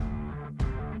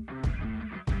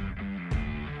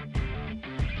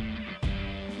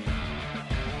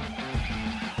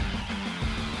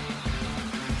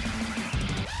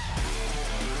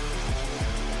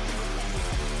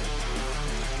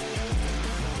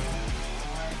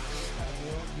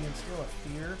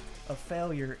fear of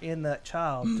failure in that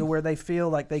child to where they feel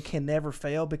like they can never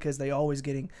fail because they always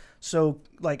getting so,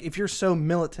 like, if you're so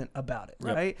militant about it,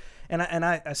 right? And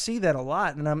I see that a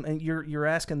lot, and you're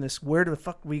asking this, where the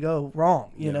fuck we go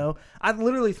wrong, you know? I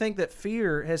literally think that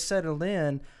fear has settled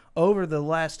in over the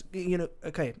last, the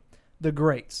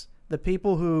greats, the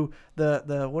people who,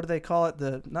 the what do they call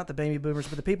it? Not the baby boomers,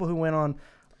 but the people who went on.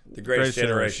 The greatest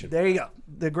generation. There you go.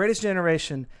 The greatest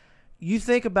generation. You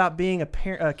think about being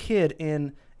a kid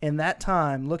in that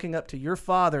time, looking up to your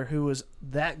father who was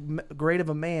that great of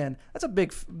a man. That's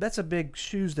a big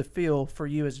shoes to fill for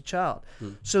you as a child.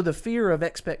 So the fear of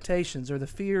expectations, or the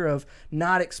fear of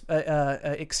not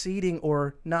exceeding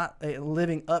or not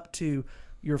living up to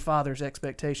your father's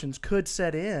expectations, could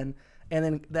set in, and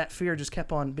then that fear just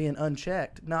kept on being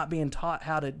unchecked, not being taught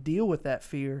how to deal with that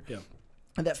fear. Yeah.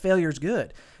 And that failure is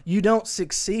good. You don't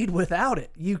succeed without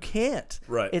it. You can't.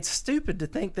 Right. It's stupid to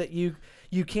think that you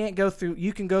can go through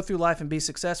life and be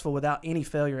successful without any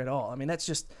failure at all. I mean,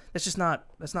 that's not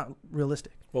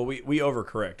realistic. Well, we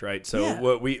overcorrect, right? So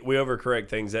what we overcorrect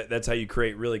things. That's how you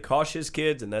create really cautious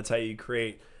kids, and that's how you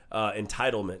create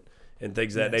entitlement and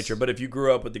things of that nature. But if you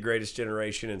grew up with the greatest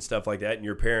generation and stuff like that, and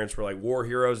your parents were like war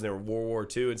heroes and they were World War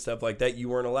II and stuff like that, you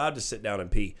weren't allowed to sit down and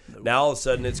pee. Now all of a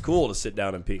sudden it's cool to sit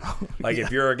down and pee. Like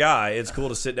if you're a guy, it's cool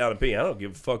to sit down and pee. I don't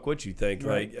give a fuck what you think.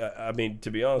 Right. Like I mean,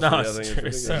 to be honest, I think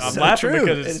it's I'm laughing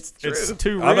because it's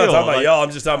too real. I'm not talking about y'all.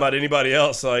 I'm just talking about anybody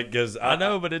else. Like because I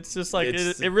know, but it's just like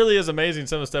it really is amazing.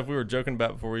 Some of the stuff we were joking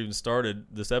about before we even started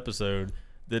this episode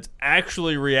that's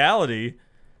actually reality.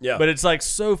 Yeah. But it's like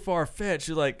so far fetched.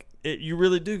 You're like. You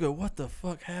really do go, what the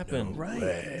fuck happened? No,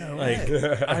 right. No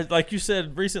like, like you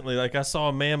said recently, like I saw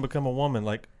a man become a woman.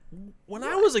 Like when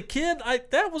I was a kid,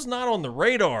 that was not on the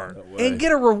radar. And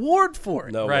get a reward for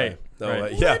it. No right. way. No right.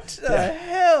 way. Yeah. What the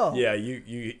hell? Yeah,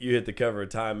 you hit the cover of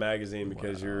Time magazine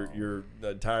because you're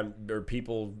Time or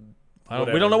people.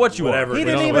 We don't know what you are. He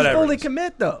didn't even fully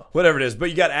commit, though. Whatever it is. But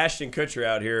you got Ashton Kutcher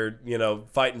out here,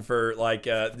 fighting for, like,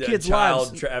 kids' child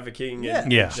lives. Trafficking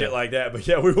and shit like that. But,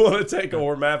 we want to take a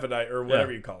hermaphrodite or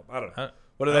whatever you call them. I don't know.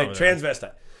 What are they?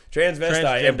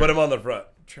 Transvestite and put them on the front.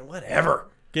 Whatever.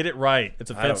 Get it right.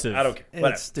 It's offensive. I don't care.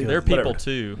 Whatever. They're people,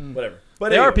 too. Whatever. But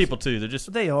they are people, too. They're just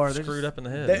screwed up in the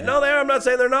head. No, they are. I'm not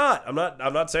saying they're not. I'm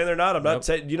not sayI'm not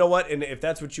saying, you know what? And if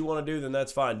that's what you want to do, then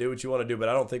that's fine. Do what you want to do. But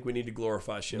I don't think we need to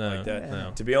glorify shit like that.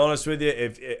 No. To be honest with you,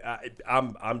 I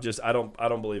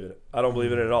don't believe in it. I don't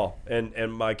believe in it at all.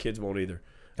 And my kids won't either.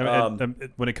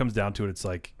 When it comes down to it, it's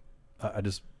like, I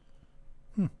just...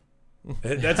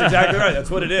 That's exactly right. That's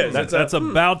what it is. That's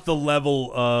about the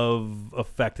level of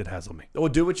effect it has on me. Well,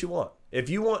 do what you want. If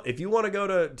you want to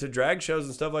go to drag shows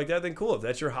and stuff like that, then cool. If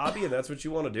that's your hobby and that's what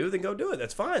you want to do, then go do it.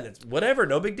 That's fine. That's whatever.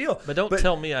 No big deal. But don't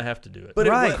tell me I have to do it.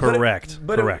 Correct.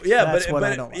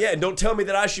 And don't tell me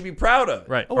that I should be proud of it.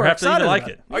 Right. Or have to even like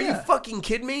it. Are you fucking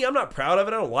kidding me? I'm not proud of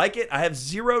it. I don't like it. I have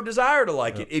zero desire to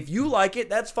like it. If you like it,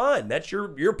 that's fine. That's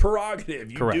your prerogative.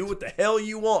 You do what the hell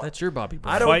you want. That's your Bobby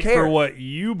Brown. I don't fight care. For what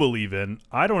you believe in.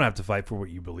 I don't have to fight for what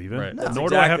you believe in. Right. Nor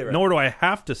do I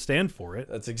have to stand for it.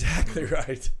 That's exactly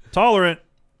right. Tolerant.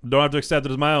 Don't have to accept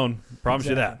it as my own. Promise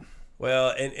you that.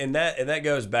 Well, and that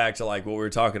goes back to like what we were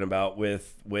talking about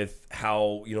with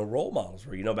how role models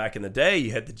were. Back in the day,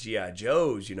 you had the GI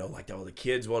Joes. Like all the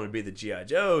kids wanted to be the GI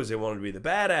Joes. They wanted to be the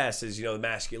badasses. The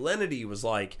masculinity was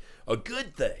like a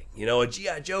good thing. A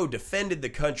GI Joe defended the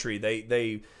country.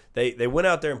 They went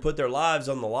out there and put their lives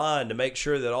on the line to make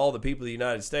sure that all the people of the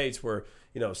United States were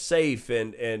safe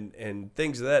and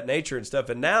things of that nature and stuff.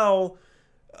 And now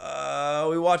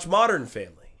we watch Modern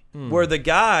Family. Where the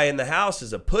guy in the house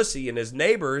is a pussy and his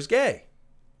neighbor is gay.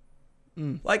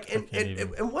 Like,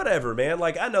 and whatever, man.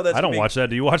 Like, I know that's... I don't watch that.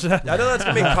 Do you watch that? I know that's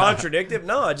going to be contradictive.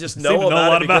 No, I just know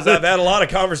about it because I've had a lot of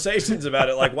conversations about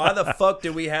it. Like, why the fuck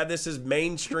do we have this as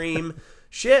mainstream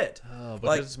shit? Oh,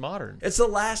 because it's modern. It's the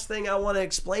last thing I want to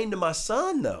explain to my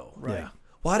son, though. Right. Yeah.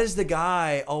 Why does the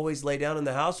guy always lay down in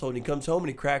the household and he comes home and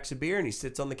he cracks a beer and he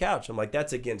sits on the couch? I'm like,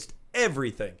 that's against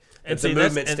everything. And the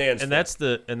movement stands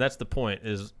for. And that's the point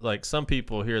is like some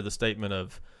people hear the statement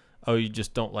of, oh, you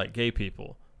just don't like gay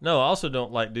people. No, I also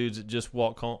don't like dudes that just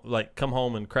walk home, like come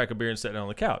home and crack a beer and sit down on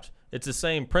the couch. It's the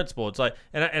same principle. It's like,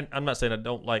 and I'm not saying I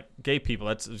don't like gay people.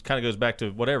 It kind of goes back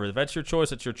to whatever. If that's your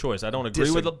choice, it's your choice. I don't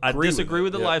agree with. I disagree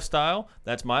with the lifestyle.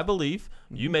 That's my belief.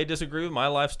 You may disagree with my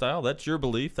lifestyle. That's your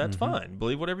belief. That's fine.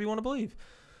 Believe whatever you want to believe.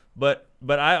 But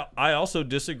I also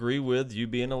disagree with you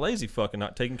being a lazy fuck and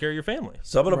not taking care of your family.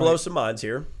 So I'm going to blow some minds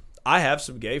here. I have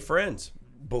some gay friends.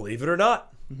 Believe it or not.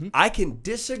 I can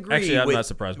disagree Actually, I'm with, not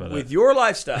surprised by that. with your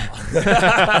lifestyle.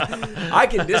 I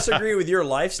can disagree with your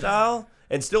lifestyle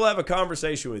and still have a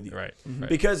conversation with you. Right.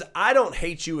 Because I don't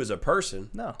hate you as a person.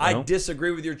 No. I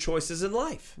disagree with your choices in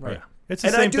life. Right. Yeah. It's the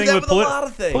And I same do thing that with with a lot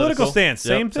of things. political Political. stance.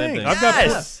 Same Yep, same thing. thing.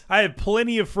 Yes. I have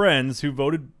plenty of friends who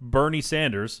voted Bernie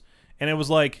Sanders, and it was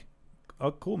like,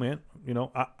 oh, cool, man. You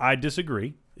know, I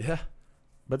disagree, Yeah.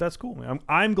 but that's cool, man.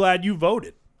 I'm glad you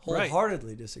voted.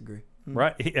 Wholeheartedly disagree.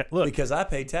 Right? Yeah, look, Because I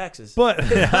pay taxes. but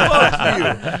Fuck you.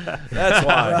 That's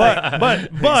why. but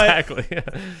Exactly.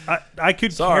 I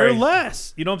could Sorry. care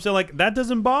less. You know what I'm saying? Like, that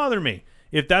doesn't bother me.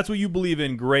 If that's what you believe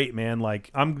in, great, man.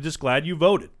 Like, I'm just glad you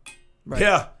voted.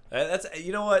 Yeah. That's,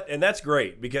 you know what? And that's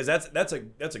great, because that's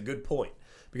a good point.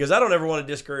 Because I don't ever want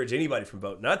to discourage anybody from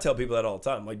voting. I tell people that all the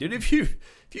time. Like, dude, if you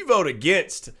vote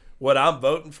against what I'm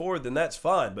voting for, then that's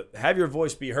fine. But have your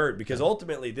voice be heard, because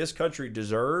ultimately this country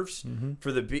deserves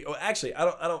for the people. Actually,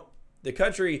 I don't. The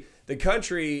country.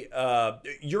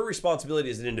 Your responsibility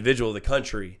as an individual of the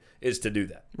country is to do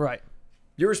that. Right.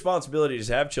 Your responsibility is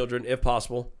to have children, if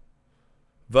possible,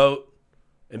 vote,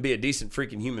 and be a decent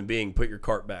freaking human being. Put your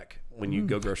cart back when you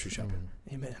go grocery shopping.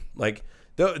 Amen. Like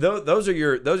those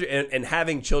are and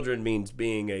having children means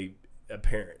being a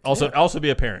parent. Also be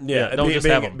a parent. Yeah, don't just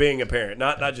have them. being a parent,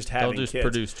 not just having Don't just kids.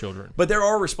 produce children. But there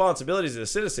are responsibilities as a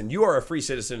citizen. You are a free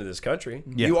citizen of this country.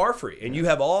 Yeah. You are free, and you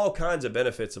have all kinds of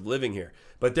benefits of living here.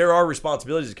 But there are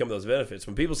responsibilities that come with those benefits.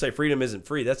 When people say freedom isn't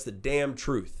free, that's the damn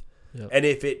truth. Yep. And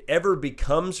if it ever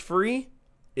becomes free,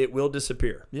 it will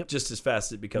disappear just as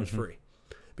fast as it becomes free.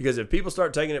 Because if people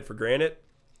start taking it for granted,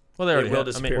 Well, they already will have.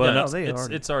 disappear. Well, No, no, they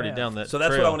already it's already have. down that. so that's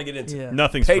what I trail. want to get into. Yeah.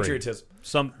 Nothing's Patriotism.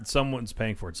 free. Someone's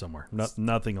paying for it somewhere.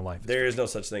 Nothing in life. There is no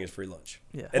such thing as free lunch.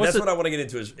 Yeah. And What's that's what I want to get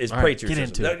into is All right, patriotism. get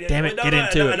into it. No, Damn it, no, get no,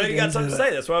 into no, it. I know you got something to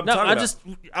say. That's what I'm No, talking about.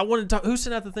 I wanted to talk. Who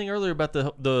sent out the thing earlier about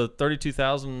the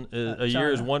 32,000 a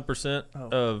year is China. 1%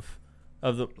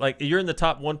 of the, like, you're in the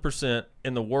top 1%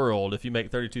 in the world if you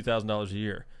make $32,000 a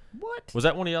year. What? Was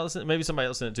that one of y'all? Maybe somebody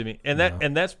else sent it to me. And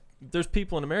that's there's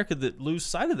people in America that lose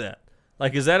sight of that.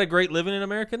 Like, is that a great living in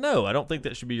America? No, I don't think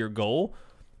that should be your goal.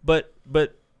 But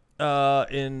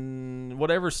in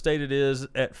whatever state it is,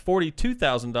 at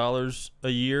 $42,000 a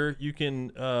year, you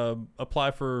can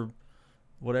apply for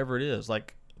whatever it is,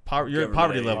 like your Government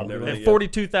poverty aid, level. whatever, And yeah.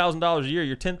 $42,000 a year,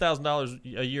 you're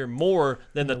 $10,000 a year more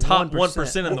than the top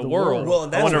 1% in the world. Well,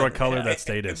 and I that's wonder what color that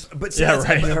state is. But see, Yeah,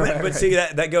 that's- right. but see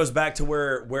that goes back to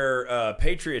where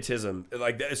patriotism,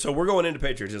 like that, so we're going into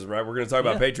patriotism, right? We're going to talk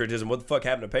about patriotism. What the fuck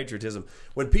happened to patriotism?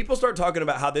 When people start talking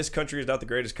about how this country is not the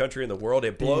greatest country in the world,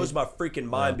 it blows my freaking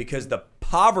mind, because the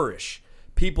impoverished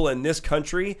people in this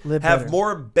country Live have better.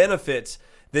 more benefits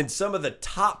than some of the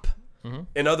top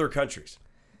in other countries.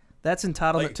 That's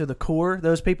entitlement Like- to the core.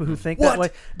 Those people who think What? that way,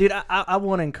 dude. I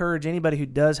want to encourage anybody who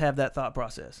does have that thought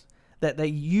process that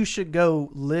you should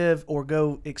go live or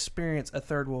go experience a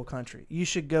third world country. You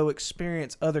should go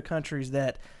experience other countries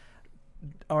that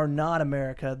are not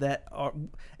America, that are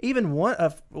even one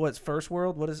of what's first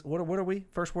world. What are we?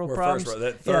 First world We're problems. first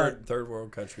world. That third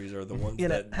world countries are the ones You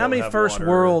know, that how don't many have first water.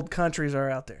 world countries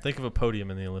are out there? Think of a podium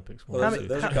in the Olympics. Well, One,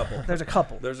 there's two. a couple. There's a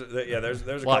couple. There's a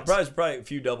Lots. couple. Probably a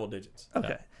few double digits.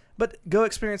 Okay. But go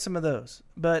experience some of those.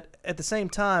 But at the same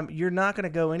time, you're not going to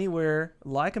go anywhere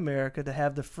like America to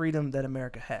have the freedom that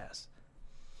America has.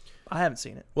 I haven't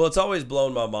seen it. Well, it's always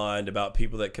blown my mind about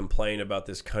people that complain about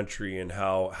this country and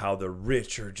how the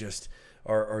rich are just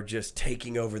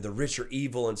taking over. The rich are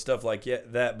evil and stuff like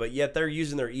that. But yet they're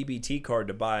using their EBT card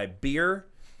to buy beer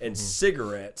and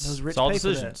cigarettes Those rich It's all pay for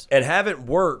that. decisions. and haven't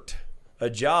worked a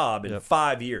job in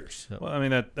 5 years. Well, I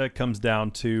mean, that comes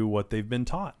down to what they've been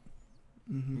taught.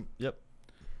 Yep.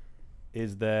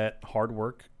 Is that hard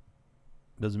work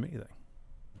doesn't mean anything.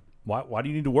 Why do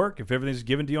you need to work if everything's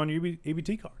given to you on your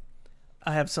EBT card?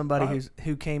 I have somebody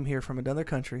who came here from another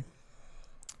country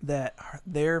that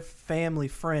their family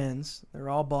friends, they're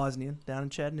all Bosnian down in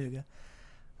Chattanooga.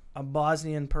 A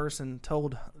Bosnian person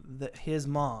told his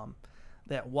mom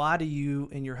that, why do you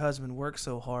and your husband work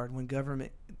so hard when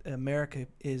government America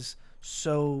is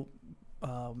so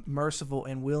merciful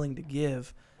and willing to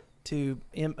give to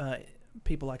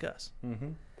people like us?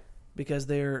 Because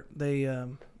they're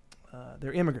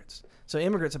immigrants. So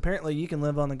immigrants, apparently you can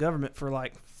live on the government for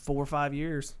like 4 or 5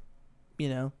 years,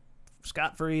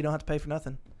 scot-free. You don't have to pay for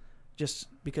nothing just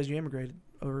because you immigrated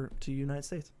over to the United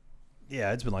States.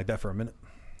 Yeah, it's been like that for a minute.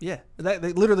 Yeah,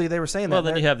 they were saying Well,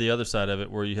 that. then you have the other side of it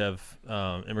where you have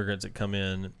immigrants that come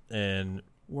in and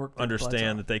work their butts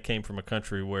understand off. that they came from a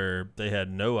country where they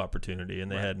had no opportunity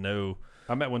and they had no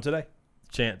I met one today.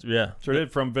 chance. Yeah. Sure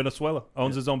did, from Venezuela.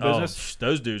 Owns his own business.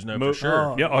 Those dudes know for Mo- sure.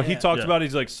 Oh, He yeah. talked Yeah. about,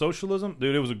 he's like, socialism?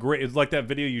 Dude, it was like that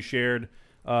video you shared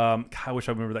I wish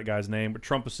I remember that guy's name, but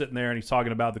Trump was sitting there and he's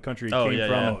talking about the country he came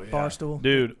from. Oh, yeah. Barstool.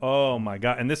 Dude, oh my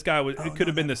God. And this guy it could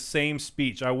have been the same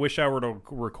speech. I wish I would have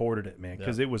recorded it, man,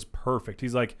 because it was perfect. He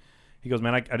goes,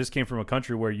 man, I just came from a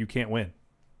country where you can't win.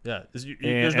 Yeah,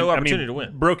 there's no opportunity to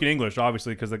win. Broken English,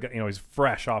 obviously, because he's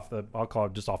fresh I'll call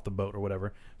it just off the boat or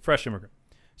whatever, fresh immigrant.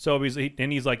 So he's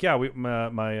like, yeah,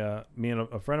 me and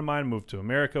a friend of mine moved to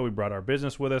America. We brought our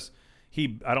business with us.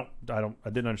 I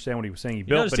didn't understand what he was saying. He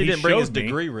built, but he didn't bring his showed me-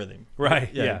 degree with him. Right?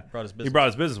 Yeah, He brought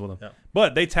his business with him. Yeah.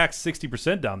 But they tax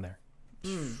 60% down there.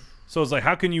 So it's like,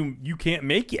 how can you can't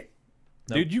make it,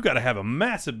 dude? You got to have a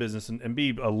massive business and be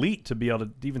elite to be able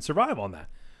to even survive on that.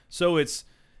 So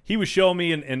he was showing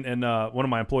me and one of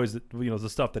my employees that the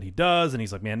stuff that he does, and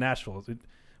he's like, man, Nashville,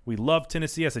 we love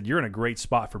Tennessee. I said, you're in a great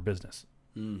spot for business.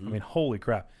 I mean, holy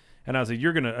crap. And I was like,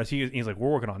 he's like,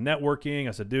 we're working on networking.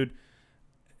 I said, dude,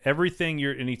 everything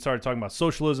and he started talking about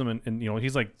socialism and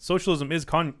he's like, socialism is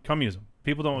communism.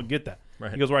 People don't get that.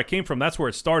 Right. He goes, where I came from, that's where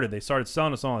it started. They started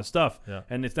selling us all this stuff,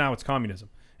 and now it's communism,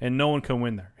 and no one can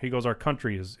win there. He goes, our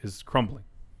country is crumbling.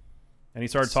 And he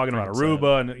started talking about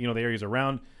Aruba and the areas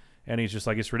around, and he's just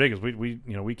like, it's ridiculous.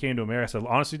 We came to America. I said,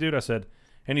 honestly, dude,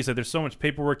 and he said, there's so much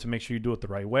paperwork to make sure you do it the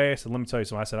right way. I said, let me tell you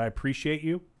something. I said, I appreciate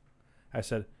you. I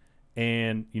said,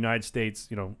 and United States,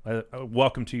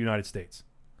 welcome to United States.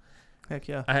 Heck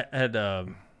yeah. I had I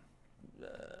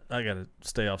got to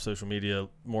stay off social media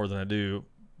more than I do,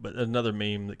 but another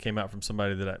meme that came out from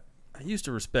somebody that I used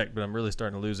to respect, but I'm really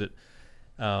starting to lose it.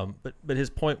 But his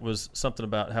point was something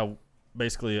about how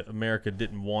basically America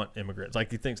didn't want immigrants. Like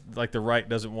he thinks like the right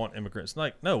doesn't want immigrants.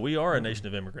 Like, no, we are a nation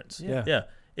of immigrants. Yeah.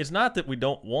 It's not that we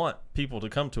don't want people to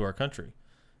come to our country.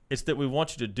 It's that we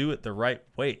want you to do it the right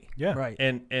way. Yeah. Right.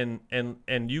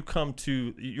 And you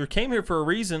came here for a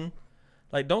reason.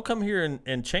 Like, don't come here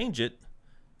and change it.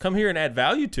 Come here and add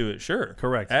value to it, sure.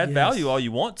 Correct. Add value all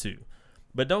you want to.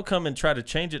 But don't come and try to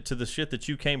change it to the shit that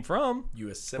you came from. You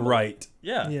assimilate. Right.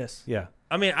 Yeah. Yes. Yeah.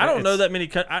 I mean, I don't know that many.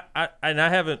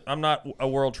 I'm not a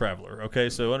world traveler. Okay,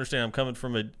 so understand, I'm coming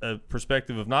from a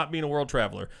perspective of not being a world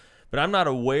traveler, but I'm not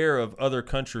aware of other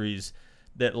countries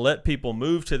that let people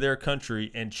move to their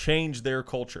country and change their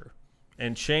culture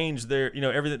and change their,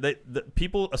 everything.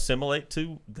 People assimilate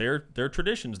to their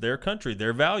traditions, their country,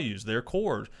 their values, their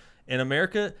core. And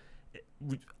America,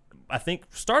 I think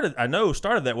started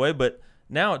that way, but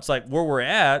now it's like where we're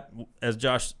at, as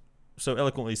Josh so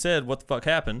eloquently said, what the fuck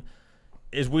happened,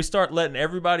 is we start letting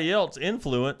everybody else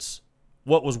influence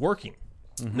what was working.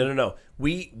 Mm-hmm. No.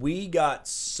 We got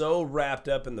so wrapped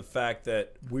up in the fact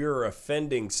that we're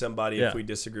offending somebody if we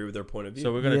disagree with their point of view.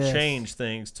 So we're going to change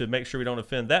things to make sure we don't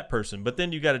offend that person. But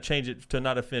then you got to change it to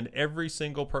not offend every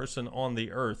single person on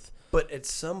the earth. But at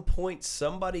some point,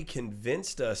 somebody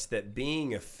convinced us that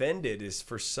being offended is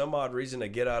for some odd reason a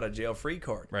get out of jail free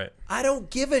card. Right. I don't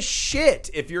give a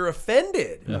shit if you're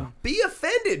offended. Yeah. Be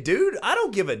offended, dude. I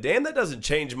don't give a damn. That doesn't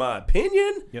change my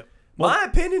opinion. Yep. My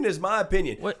opinion is my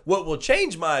opinion. What will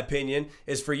change my opinion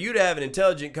is for you to have an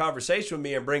intelligent conversation with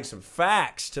me and bring some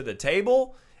facts to the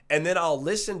table, and then I'll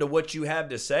listen to what you have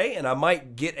to say, and I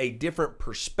might get a different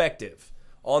perspective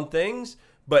on things.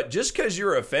 But just because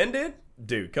you're offended,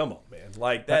 dude, come on, man.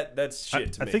 Like, that's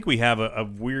shit to me. I think we have a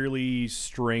really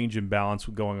strange imbalance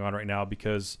going on right now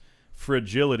because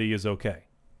fragility is okay,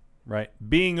 right?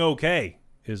 Being okay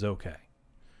is okay,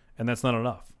 and that's not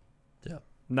enough. Yeah.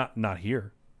 Not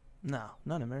here. No,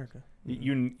 not in America.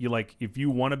 You like, if you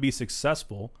want to be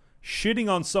successful, shitting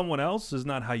on someone else is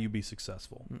not how you be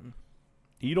successful. Mm-mm.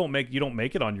 You don't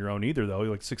make it on your own either, though.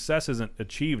 Like, success isn't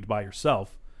achieved by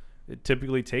yourself. It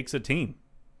typically takes a team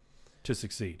to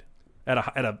succeed at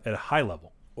a high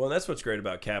level. Well, that's what's great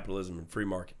about capitalism and free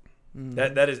market. Mm-hmm.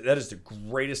 That is the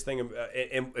greatest thing.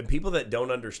 And people that don't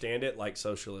understand it like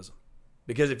socialism,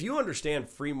 because if you understand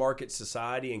free market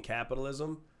society and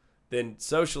capitalism, then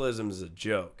socialism is a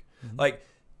joke. Mm-hmm. Like,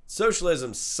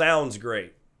 socialism sounds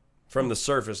great from the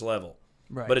surface level,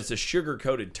 right, but it's a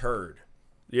sugar-coated turd.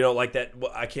 Like that.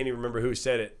 Well, I can't even remember who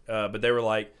said it, but they were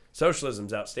like,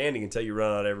 socialism's outstanding until you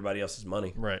run out of everybody else's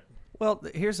money. Right. Well,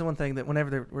 here's the one thing that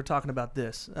whenever we're talking about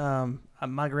this,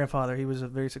 my grandfather, he was a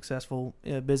very successful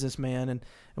businessman, and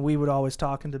we would always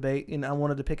talk and debate, and I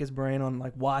wanted to pick his brain on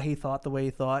like why he thought the way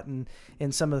he thought and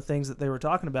some of the things that they were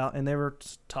talking about, and there were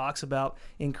talks about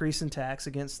increasing tax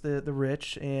against the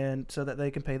rich and so that they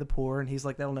can pay the poor, and he's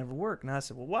like, that'll never work. And I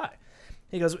said, well, why?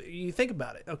 He goes, you think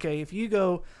about it. Okay, if you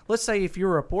go, let's say if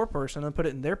you're a poor person, and put it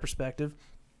in their perspective,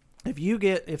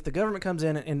 if the government comes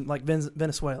in like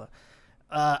Venezuela,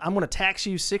 I'm going to tax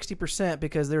you 60%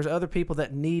 because there's other people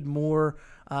that need more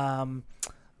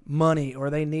money, or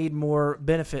they need more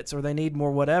benefits, or they need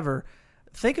more whatever.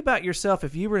 Think about yourself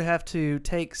if you were to have to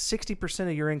take 60%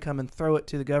 of your income and throw it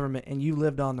to the government and you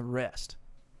lived on the rest.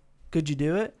 Could you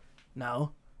do it?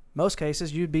 No. Most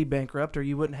cases, you'd be bankrupt or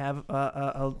you wouldn't have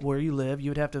where you live.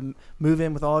 You would have to move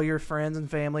in with all your friends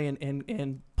and family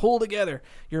and pull together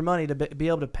your money to be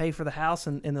able to pay for the house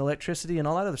and the electricity and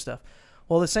all that other stuff.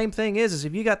 Well, the same thing is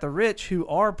if you got the rich who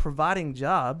are providing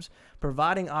jobs,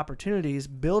 providing opportunities,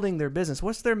 building their business,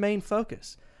 what's their main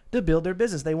focus? To build their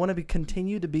business. They want to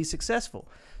continue to be successful.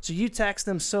 So you tax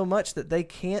them so much that they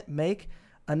can't make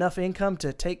enough income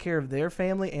to take care of their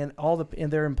family and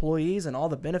and their employees and all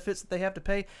the benefits that they have to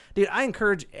pay. Dude, I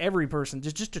encourage every person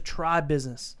just to try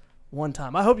business one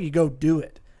time. I hope you go do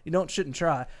it. You shouldn't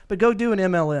try, but go do an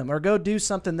MLM or go do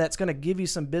something that's going to give you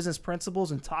some business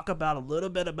principles and talk about a little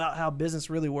bit about how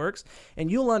business really works. And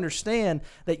you'll understand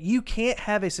that you can't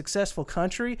have a successful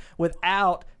country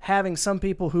without having some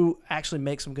people who actually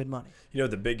make some good money.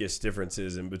 The biggest difference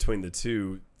is in between the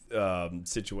two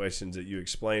situations that you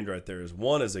explained right there is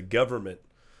one is a government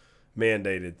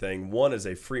mandated thing, one is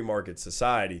a free market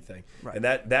society thing. Right. And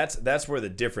that's where the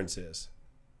difference is.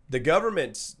 The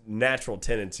government's natural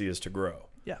tendency is to grow.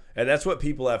 Yeah. And that's what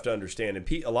people have to understand. And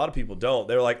a lot of people don't.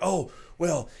 They're like, oh,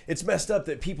 well, it's messed up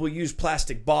that people use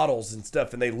plastic bottles and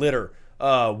stuff and they litter.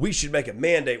 We should make a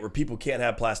mandate where people can't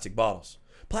have plastic bottles.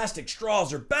 Plastic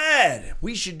straws are bad.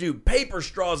 We should do paper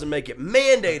straws and make it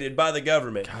mandated by the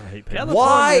government. God, I hate paper.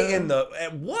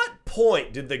 At what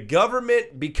point did the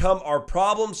government become our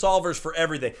problem solvers for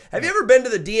everything? Have you ever been to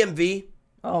the DMV?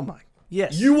 Oh, my.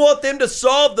 Yes. You want them to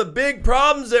solve the big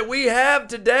problems that we have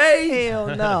today?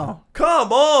 Hell no.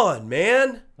 Come on,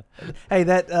 man. Hey,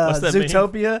 that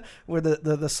Zootopia with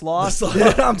the sloth,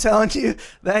 dude, I'm telling you,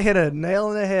 that hit a nail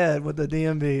in the head with the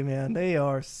DMV, man. They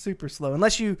are super slow.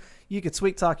 Unless you could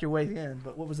sweet talk your way in.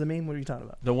 But what was the meme? What are you talking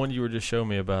about? The one you were just showing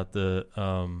me about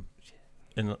and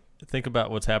think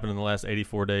about what's happened in the last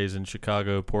 84 days in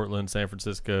Chicago, Portland, San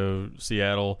Francisco,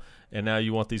 Seattle, and now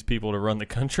you want these people to run the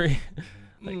country?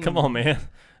 Come on, man.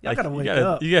 Y'all gotta wake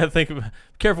up. You gotta think about,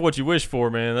 careful what you wish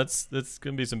for, man. That's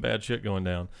gonna be some bad shit going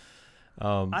down.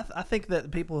 I think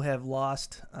that people have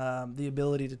lost the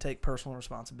ability to take personal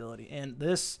responsibility. And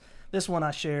this one I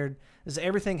shared is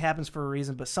everything happens for a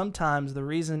reason, but sometimes the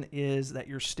reason is that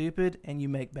you're stupid and you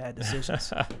make bad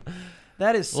decisions.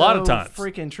 That is so a lot of times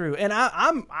freaking true. And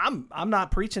I'm not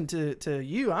preaching to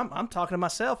you. I'm talking to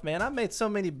myself, man. I've made so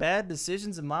many bad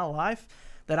decisions in my life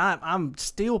that I'm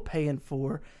still paying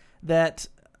for. That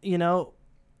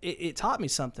it taught me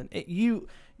something.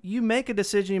 You make a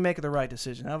decision, you make the right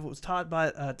decision. I was taught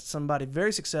by somebody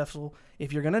very successful.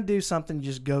 If you're gonna do something,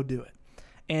 just go do it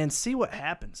and see what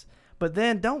happens. But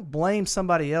then don't blame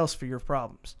somebody else for your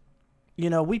problems.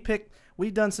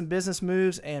 We've done some business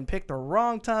moves and picked the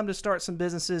wrong time to start some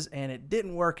businesses, and it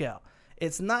didn't work out.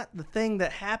 It's not the thing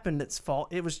that happened that's fault.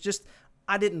 It was just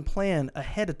I didn't plan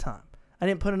ahead of time. I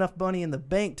didn't put enough money in the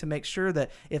bank to make sure that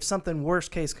if something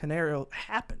worst case scenario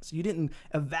happens, you didn't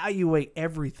evaluate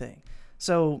everything.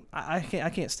 So I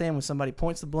can't stand when somebody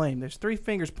points the blame. There's three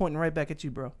fingers pointing right back at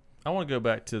you, bro. I want to go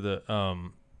back to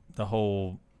the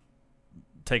whole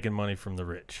taking money from the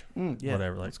rich. Yeah,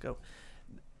 whatever. Let's go.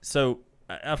 So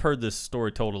I've heard this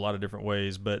story told a lot of different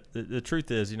ways, but the truth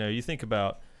is, you think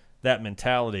about that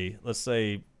mentality. Let's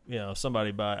say,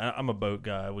 somebody I'm a boat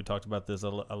guy. We talked about this. I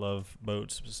love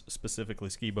boats, specifically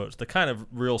ski boats. The kind of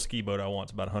real ski boat I want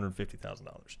is about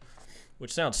 $150,000,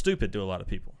 which sounds stupid to a lot of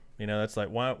people. That's like,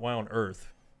 why on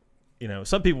earth?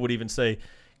 Some people would even say,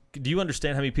 do you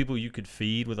understand how many people you could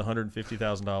feed with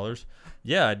 $150,000?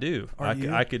 Yeah, I do.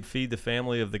 I could feed the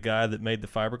family of the guy that made the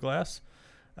fiberglass.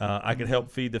 I could help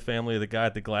feed the family of the guy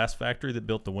at the glass factory that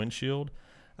built the windshield.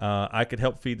 I could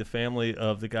help feed the family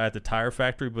of the guy at the tire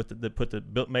factory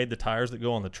that made the tires that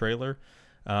go on the trailer.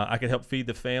 I could help feed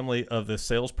the family of the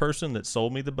salesperson that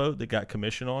sold me the boat that got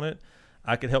commission on it.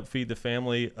 I could help feed the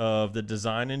family of the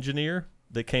design engineer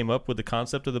that came up with the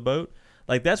concept of the boat.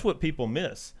 Like, that's what people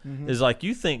miss. Is like,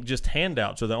 you think just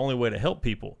handouts are the only way to help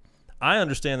people. I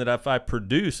understand that if I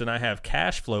produce and I have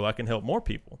cash flow, I can help more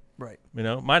people. Right.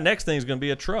 My next thing is going to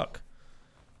be a truck.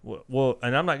 Well,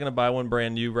 and I'm not going to buy one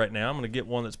brand new right now. I'm going to get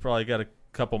one that's probably got a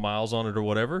couple miles on it or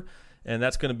whatever, and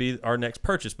that's going to be our next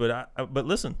purchase. But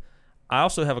listen, I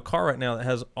also have a car right now that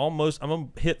has I'm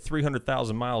going to hit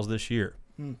 300,000 miles this year.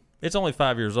 It's only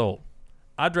 5 years old.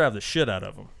 I drive the shit out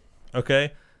of them.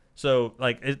 Okay, so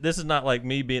this is not like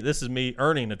this is me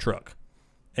earning a truck.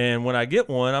 And when I get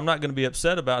one, I'm not going to be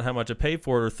upset about how much I paid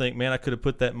for it or think, man, I could have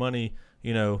put that money,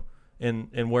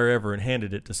 in wherever and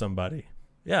handed it to somebody.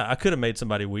 Yeah, I could have made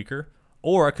somebody weaker,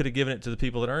 or I could have given it to the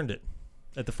people that earned it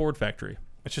at the Ford factory.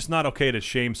 It's just not okay to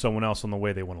shame someone else on the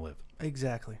way they want to live.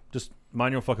 Exactly. Just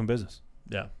mind your own fucking business.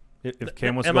 Yeah. If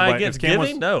Cam wants to Am go I buy, against if Cam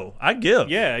giving? wants, No, I give.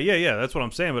 yeah. That's what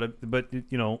I'm saying. But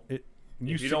you know,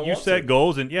 you don't set to.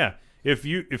 goals, and if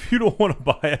you don't want to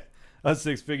buy a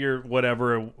 6-figure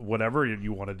whatever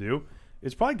you want to do,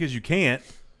 it's probably because you can't.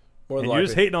 And you're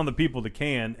just hating on the people that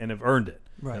can and have earned it.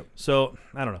 Right. So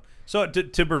I don't know. So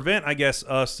to prevent, I guess,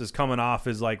 us as coming off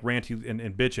as like ranty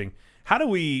and bitching,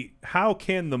 how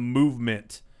can the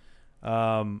movement,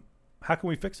 how can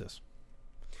we fix this?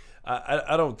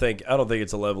 I don't think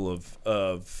it's a level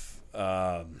of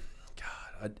God.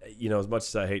 As much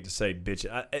as I hate to say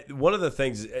bitching, one of the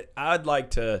things I'd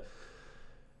like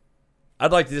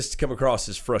this to come across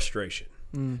as frustration.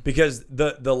 Because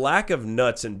the lack of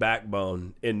nuts and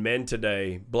backbone in men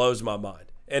today blows my mind,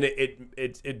 and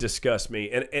it disgusts me,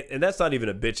 and that's not even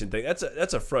a bitching thing.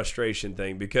 That's a frustration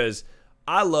thing, because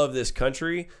I love this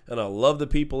country and I love the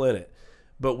people in it,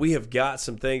 but we have got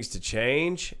some things to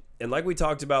change. And like we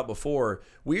talked about before,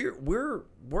 we're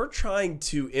trying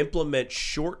to implement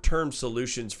short-term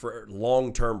solutions for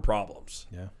long-term problems.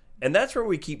 Yeah, and that's where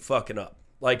we keep fucking up.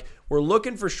 Like, we're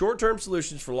looking for short-term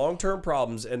solutions for long-term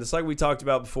problems, and it's like we talked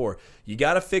about before. You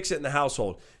got to fix it in the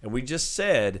household. And we just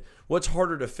said, what's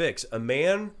harder to fix, a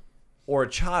man or a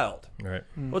child? Right.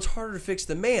 What's harder to fix,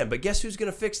 the man? But guess who's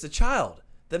going to fix the child?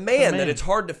 The man that it's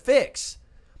hard to fix.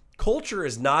 Culture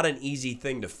is not an easy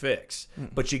thing to fix,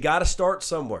 but you got to start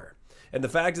somewhere. And the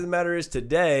fact of the matter is,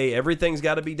 today, everything's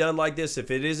got to be done like this.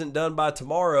 If it isn't done by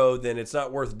tomorrow, then it's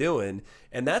not worth doing.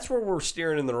 And that's where we're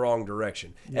steering in the wrong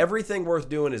direction. Yeah. Everything worth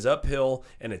doing is uphill,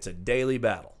 and it's a daily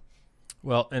battle.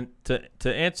 Well, and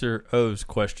to answer O's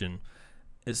question,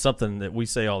 it's something that we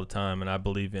say all the time, and I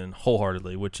believe in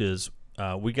wholeheartedly, which is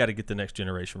we got to get the next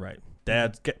generation right.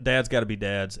 Dads got to be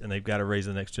dads, and they've got to raise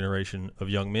the next generation of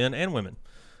young men and women,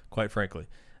 quite frankly.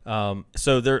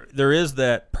 So there is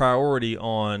that priority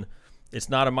on. It's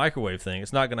not a microwave thing.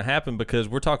 It's not going to happen because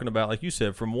we're talking about, like you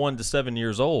said, from 1 to 7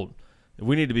 years old.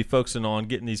 We need to be focusing on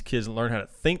getting these kids to learn how to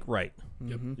think right,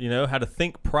 how to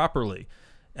think properly,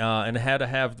 and how to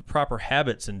have the proper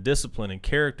habits and discipline and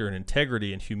character and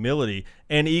integrity and humility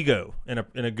and ego in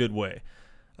a good way.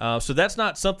 So that's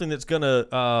not something that's going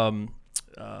to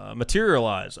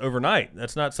materialize overnight.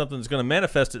 That's not something that's going to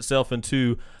manifest itself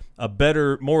into a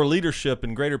better, more leadership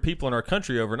and greater people in our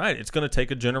country overnight. It's going to take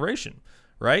a generation,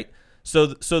 right? So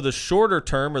the shorter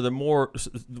term, or the more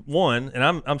one, and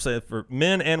I'm saying for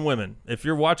men and women, if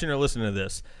you're watching or listening to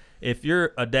this, if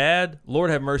you're a dad,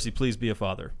 Lord have mercy, please be a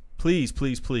father. Please,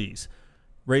 please, please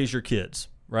raise your kids,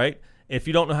 right? If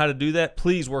you don't know how to do that,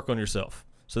 please work on yourself.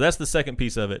 So that's the second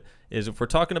piece of it, is if we're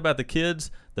talking about the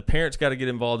kids, the parents got to get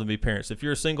involved and be parents. If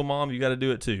you're a single mom, you got to do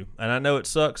it too. And I know it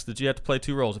sucks that you have to play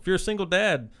two roles. If you're a single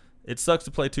dad, it sucks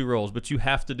to play two roles, but you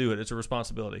have to do it. It's a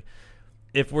responsibility.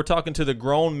 If we're talking to the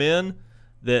grown men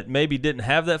that maybe didn't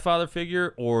have that father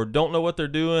figure, or don't know what they're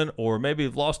doing, or maybe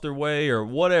have lost their way, or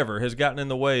whatever has gotten in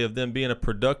the way of them being a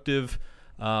productive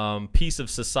piece of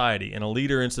society and a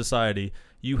leader in society,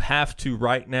 you have to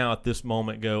right now at this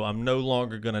moment go, I'm no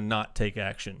longer going to not take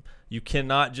action. You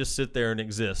cannot just sit there and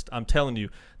exist. I'm telling you,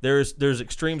 there's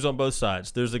extremes on both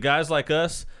sides. There's the guys like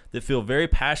us that feel very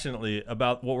passionately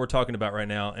about what we're talking about right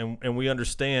now, and we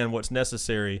understand what's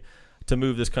necessary to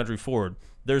move this country forward.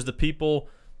 There's the people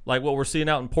like what we're seeing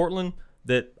out in Portland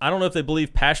that I don't know if they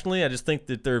believe passionately. I just think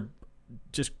that they're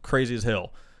just crazy as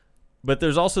hell. But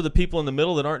there's also the people in the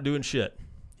middle that aren't doing shit.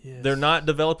 Yes. They're not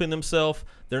developing themselves.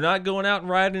 They're not going out and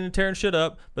rioting and tearing shit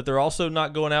up, but they're also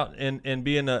not going out and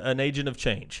being an agent of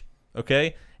change.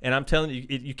 Okay? And I'm telling you,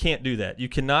 you can't do that. You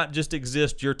cannot just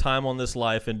exist your time on this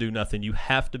life and do nothing. You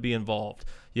have to be involved.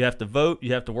 You have to vote.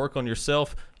 You have to work on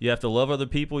yourself. You have to love other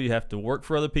people. You have to work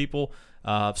for other people,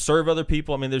 serve other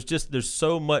people. I mean, there's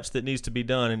so much that needs to be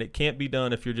done, and it can't be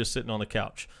done if you're just sitting on the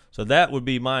couch. So that would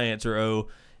be my answer, O,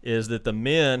 is that the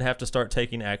men have to start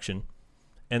taking action,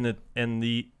 and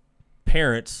the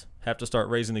parents have to start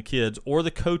raising the kids, or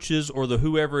the coaches, or the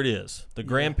whoever it is, the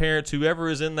grandparents, whoever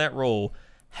is in that role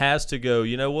has to go,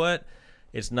 you know what?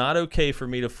 It's not okay for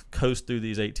me to coast through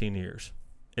these 18 years.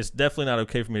 It's definitely not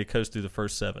okay for me to coast through the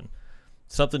first 7.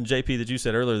 Something, JP, that you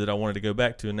said earlier that I wanted to go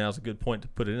back to, and now's a good point to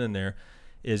put it in there,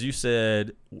 is you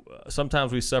said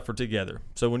sometimes we suffer together.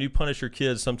 So when you punish your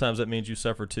kids, sometimes that means you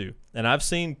suffer too. And I've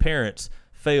seen parents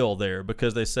fail there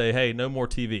because they say, hey, no more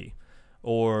TV,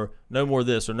 or no more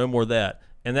this, or no more that.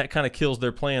 And that kind of kills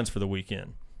their plans for the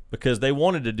weekend because they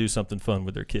wanted to do something fun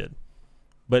with their kid.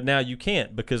 But now you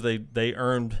can't because they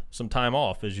earned some time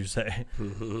off, as you say.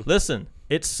 Listen,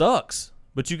 it sucks.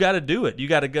 But you got to do it. You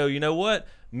got to go, you know what?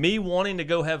 Me wanting to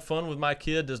go have fun with my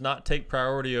kid does not take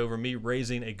priority over me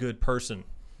raising a good person.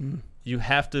 You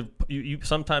have to,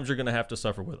 sometimes you're going to have to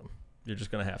suffer with them. You're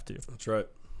just going to have to. That's right.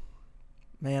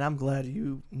 Man, I'm glad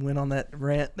you went on that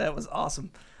rant. That was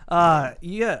awesome. I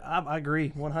agree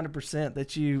 100%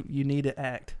 that you need to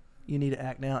act. You need to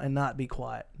act now and not be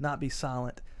quiet, not be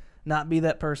silent, not be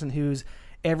that person who's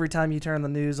every time you turn the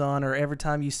news on or every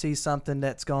time you see something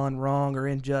that's gone wrong or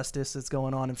injustice that's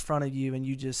going on in front of you and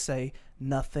you just say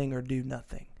nothing or do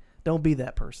nothing. Don't be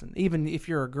that person. Even if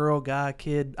you're a girl, guy,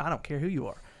 kid, I don't care who you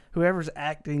are. Whoever's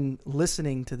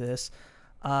listening to this,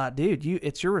 dude,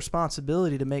 it's your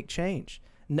responsibility to make change.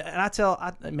 And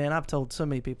I've told so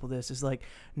many people this. It's like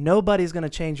nobody's going to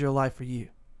change your life for you.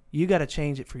 You got to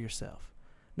change it for yourself.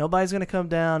 Nobody's going to come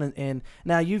down and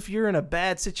now if you're in a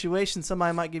bad situation,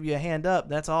 somebody might give you a hand up.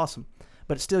 That's awesome.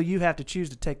 But still, you have to choose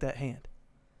to take that hand.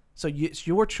 So it's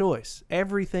your choice.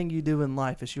 Everything you do in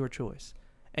life is your choice.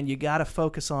 And you got to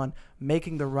focus on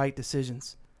making the right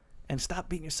decisions and stop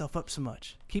beating yourself up so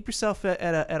much. Keep yourself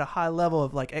at a high level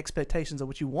of like expectations of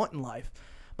what you want in life.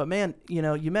 But man,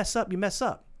 you mess up, you mess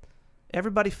up.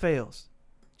 Everybody fails.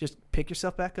 Just pick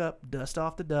yourself back up, dust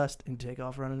off the dust, and take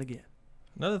off running again.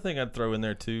 Another thing I'd throw in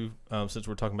there too, since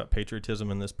we're talking about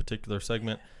patriotism in this particular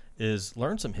segment, is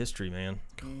learn some history, man.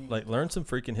 Like learn some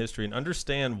freaking history and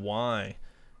understand why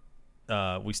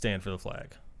we stand for the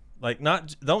flag. Like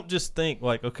don't just think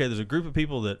like, okay, there's a group of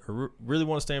people that really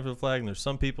want to stand for the flag, and there's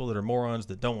some people that are morons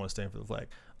that don't want to stand for the flag.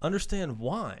 Understand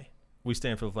why we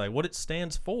stand for the flag, what it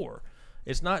stands for.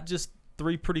 It's not just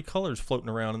three pretty colors floating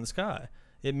around in the sky.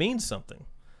 It means something.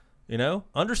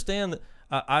 Understand that.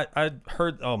 I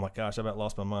heard, oh my gosh, I about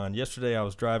lost my mind. Yesterday I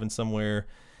was driving somewhere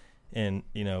and,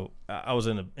 I was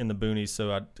in the boonies,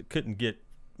 so I couldn't get,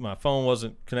 my phone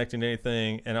wasn't connecting to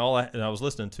anything. And I was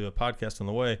listening to a podcast on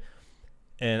the way,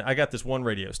 and I got this one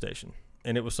radio station,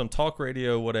 and it was some talk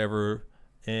radio, whatever.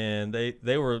 And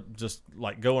they were just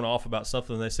like going off about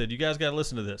something. And they said, you guys got to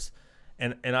listen to this.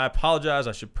 And I apologize.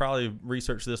 I should probably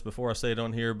research this before I say it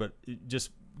on here, but just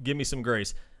give me some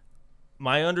grace.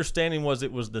 My understanding was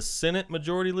it was the Senate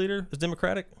Majority Leader is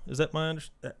Democratic. Is that my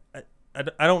understanding?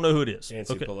 I don't know who it is.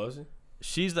 Nancy Pelosi?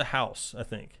 She's the House, I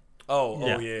think.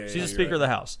 Yeah. She's the Speaker of the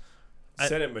House.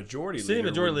 Senate Majority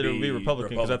Leader would be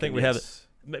Republican because I think we have it.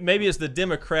 Maybe it's the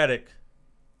Democratic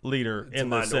leader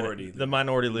in the Senate. The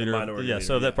minority leader.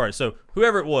 So that party. So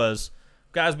whoever it was,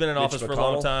 guy's been in office for a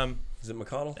long time. Is it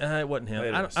McConnell? It wasn't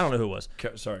him. I don't know who it was.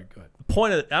 Sorry, go ahead. The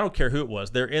point of it, I don't care who it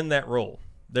was. They're in that role.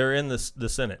 They're in the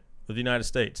Senate of the United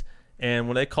States. And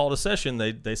when they called a session,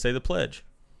 they say the pledge.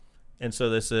 And so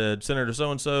they said, Senator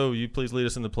so-and-so, you please lead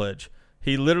us in the pledge.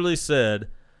 He literally said,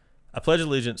 I pledge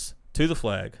allegiance to the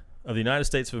flag of the United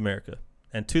States of America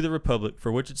and to the republic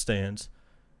for which it stands,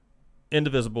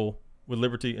 indivisible, with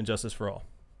liberty and justice for all.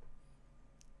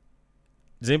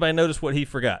 Does anybody notice what he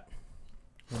forgot?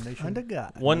 One nation under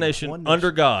God. One nation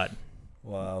under God.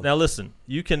 Wow. Now listen,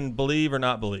 you can believe or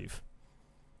not believe,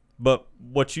 but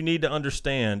what you need to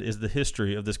understand is the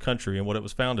history of this country and what it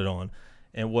was founded on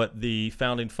and what the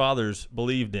founding fathers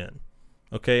believed in,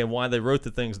 okay, and why they wrote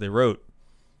the things they wrote.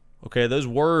 Okay, those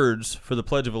words for the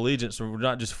Pledge of Allegiance were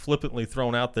not just flippantly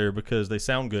thrown out there because they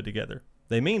sound good together.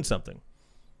 They mean something.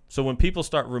 So when people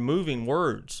start removing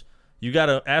words, you got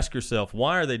to ask yourself,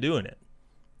 why are they doing it?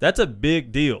 That's a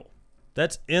big deal.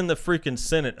 That's in the freaking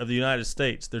Senate of the United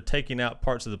States. They're taking out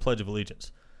parts of the Pledge of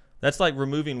Allegiance. That's like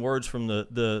removing words from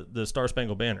the Star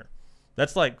Spangled Banner.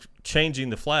 That's like changing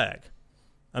the flag.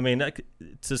 I mean,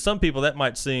 to some people that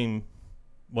might seem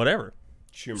whatever,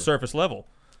 surface level.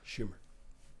 Schumer.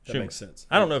 That makes sense.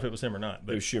 I don't know if it was him or not,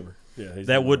 but it was Schumer. Yeah,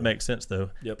 that would make sense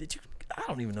though. Yep. I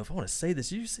don't even know if I want to say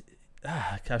this.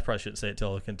 I probably shouldn't say it till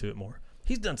I look into it more.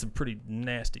 He's done some pretty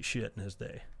nasty shit in his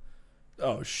day.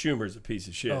 Oh, Schumer's a piece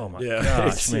of shit. Oh my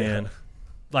gosh, man!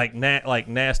 Like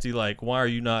nasty. Like, why are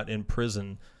you not in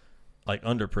prison? Like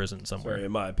under prison somewhere. Sorry,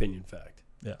 in my opinion, fact.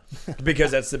 Yeah, because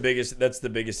that's the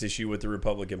biggest issue with the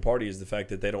Republican Party is the fact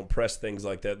that they don't press things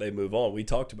like that. They move on. We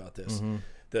talked about this. Mm-hmm.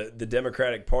 The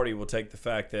Democratic Party will take the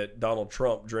fact that Donald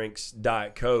Trump drinks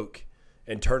Diet Coke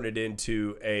and turn it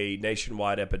into a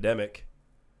nationwide epidemic.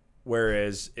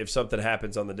 Whereas if something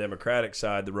happens on the Democratic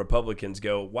side, the Republicans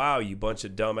go, wow, you bunch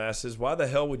of dumbasses. Why the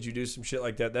hell would you do some shit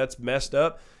like that? That's messed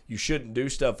up. You shouldn't do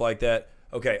stuff like that.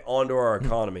 Okay, on to our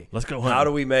economy. Let's go home. How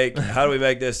do we make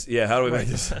this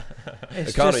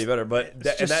economy better? But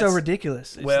it's just so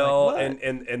ridiculous. It's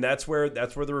and that's where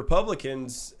the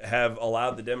Republicans have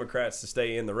allowed the Democrats to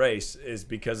stay in the race is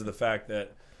because of the fact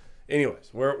that,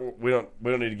 anyways, we don't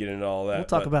need to get into all that. We'll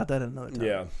talk about that another time.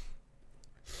 Yeah.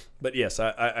 But yes,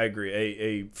 I agree.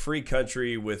 A free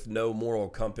country with no moral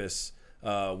compass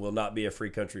will not be a free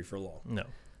country for long. No.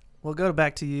 We'll go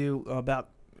back to you about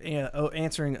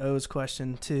answering O's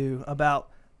question too about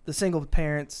the single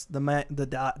parents,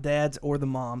 the dads or the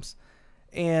moms.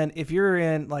 And if you're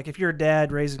a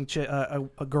dad raising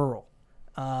a girl,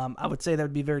 I would say that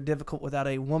would be very difficult without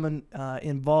a woman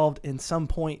involved in some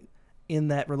point in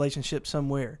that relationship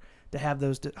somewhere to have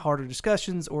those harder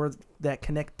discussions or that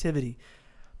connectivity.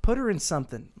 Put her in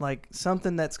something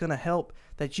that's going to help,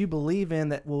 that you believe in,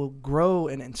 that will grow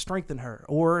and strengthen her.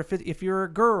 Or if you're a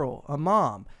girl, a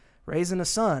mom raising a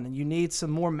son, and you need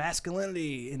some more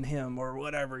masculinity in him or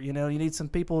whatever, you need some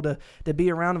people to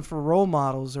be around him for role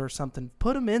models or something.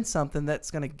 Put him in something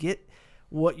that's going to get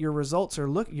what your results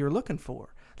you're looking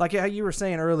for. Like how you were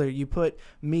saying earlier, you put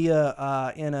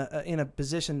Mia in a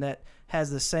position that has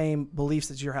the same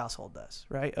beliefs as your household does,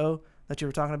 right? Oh, that you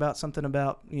were talking about something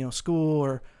about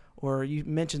school or you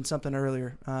mentioned something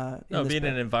earlier. Being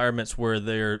in environments where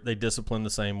they discipline the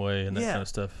same way and that kind of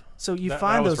stuff. So you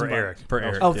find those for Eric. For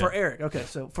Eric. Oh, for Eric. Okay,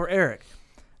 so for Eric,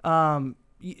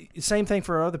 same thing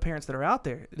for other parents that are out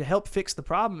there. To help fix the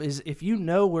problem is if you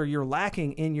know where you're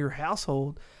lacking in your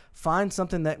household, find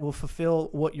something that will fulfill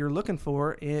what you're looking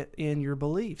for in your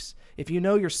beliefs. If you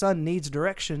know your son needs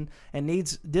direction and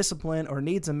needs discipline or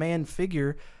needs a man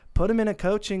figure, put him in a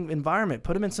coaching environment.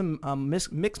 Put him in some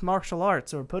mixed martial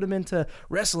arts, or put him into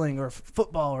wrestling or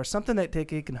football or something that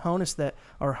he can harness that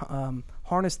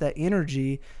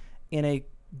energy in a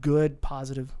good,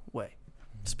 positive way.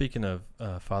 Speaking of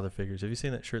father figures, have you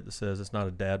seen that shirt that says it's not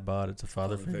a dad bod, it's a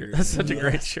father figure? That's such a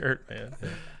great shirt, man. Yeah.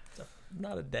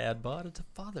 Not a dad bod, it's a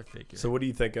father figure. So what do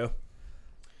you think of?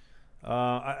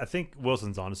 I think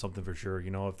Wilson's onto something for sure.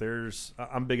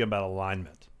 I'm big about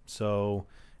alignment. So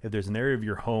if there's an area of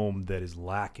your home that is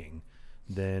lacking,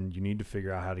 then you need to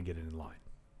figure out how to get it in line.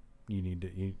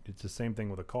 It's the same thing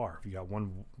with a car. If you got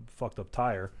one fucked up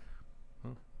tire,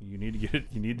 you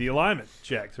need the alignment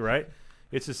checked, right?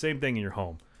 It's the same thing in your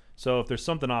home. So if there's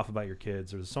something off about your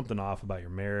kids, or there's something off about your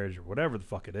marriage, or whatever the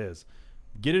fuck it is,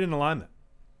 get it in alignment.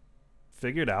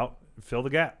 Figure it out. Fill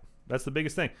the gap. That's the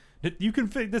biggest thing. You can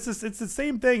it's the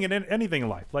same thing in anything in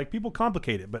life. Like, people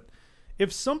complicate it, but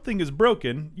if something is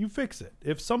broken, you fix it.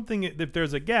 If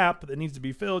there's a gap that needs to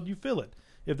be filled, you fill it.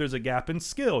 If there's a gap in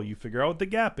skill, you figure out what the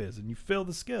gap is and you fill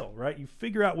the skill, right? You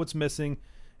figure out what's missing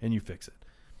and you fix it.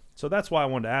 So that's why I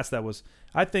wanted to ask that.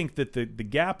 I think that the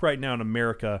gap right now in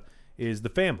America is the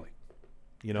family.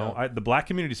 The black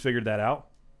community's figured that out.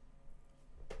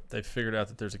 They've figured out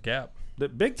that there's a gap.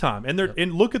 Big time. And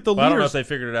and look at the leaders. I don't know if they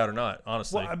figured it out or not,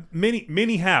 honestly. Well,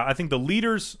 many have. I think the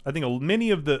leaders, many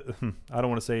of the, I don't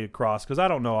want to say across, because I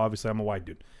don't know, obviously I'm a white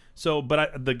dude. So,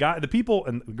 but the people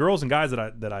and girls and guys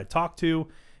that I talk to,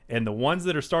 and the ones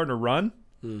that are starting to run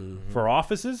for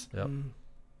offices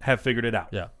have figured it out.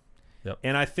 Yeah. Yep.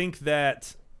 And I think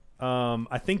that,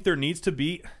 there needs to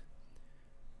be,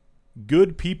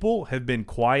 good people have been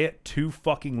quiet too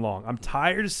fucking long. I'm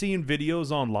tired of seeing videos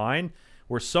online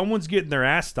where someone's getting their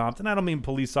ass stomped, and I don't mean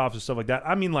police officers, stuff like that.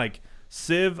 I mean like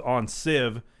civ on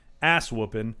civ, ass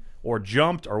whooping, or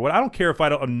jumped, or what. I don't care if I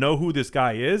don't know who this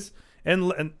guy is,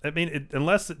 and I mean,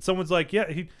 unless someone's like,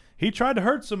 yeah, he tried to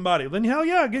hurt somebody, then hell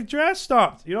yeah, get your ass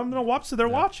stomped. I'm gonna sit there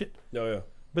watch it. Oh yeah.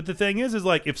 But the thing is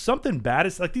like, if something bad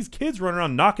is like, these kids running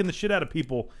around knocking the shit out of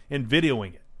people and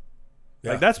videoing it,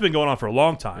 like that's been going on for a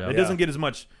long time. It doesn't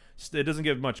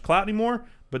get much clout anymore,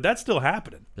 but that's still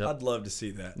happening. Yep. I'd love to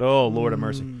see that. Oh, Lord have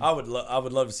mercy. I would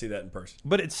love to see that in person.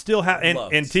 But it's still happening.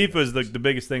 And Antifa is the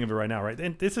biggest thing of it right now, right?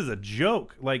 And this is a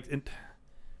joke. Like,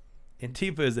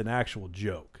 Antifa is an actual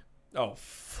joke. Oh,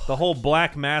 fuck. The whole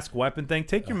black mask weapon thing.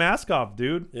 Take your mask off,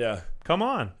 dude. Yeah. Come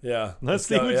on. Yeah. Let's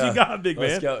see what you got, big man.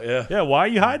 Let's go. Yeah. Yeah, why are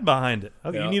you hiding behind it?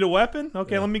 Okay, you need a weapon?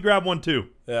 Okay, let me grab one too.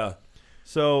 Yeah.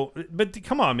 So, but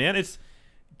come on, man.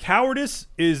 Cowardice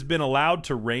has been allowed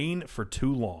to reign for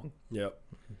too long. Yep.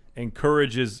 And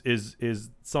courage is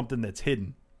something that's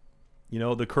hidden.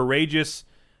 The courageous,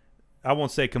 I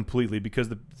won't say completely, because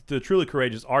the truly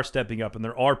courageous are stepping up, and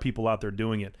there are people out there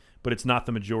doing it, but it's not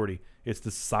the majority. It's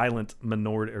the silent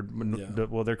minority.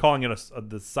 They're calling it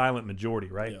the silent majority,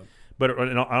 right? Yeah. But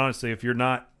honestly, if you're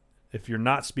not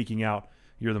speaking out,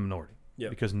 you're the minority. Yep.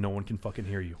 Because no one can fucking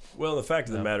hear you. Well, the fact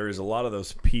of the matter is, a lot of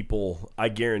those people, I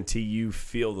guarantee you,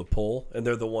 feel the pull, and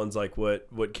they're the ones like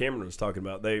what Cameron was talking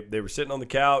about. They were sitting on the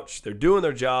couch, they're doing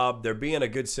their job, they're being a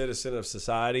good citizen of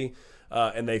society,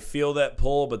 and they feel that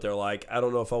pull, but they're like, I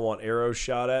don't know if I want arrows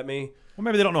shot at me. Well,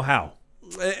 maybe they don't know how.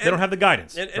 They don't have the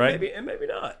guidance, right? Maybe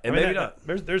not.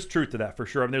 There's truth to that for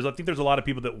sure. I think there's a lot of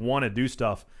people that want to do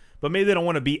stuff, but maybe they don't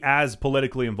want to be as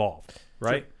politically involved,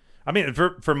 right? Sure. I mean,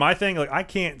 for my thing, like I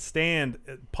can't stand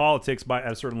politics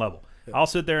at a certain level. Yeah. I'll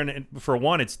sit there and for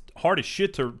one, it's hard as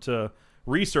shit to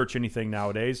research anything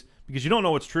nowadays because you don't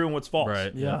know what's true and what's false.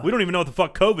 Right. Yeah. We don't even know what the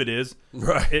fuck COVID is.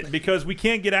 Right. Because we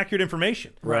can't get accurate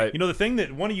information. Right. You know, the thing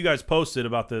that one of you guys posted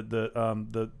about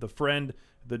the friend,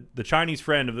 the Chinese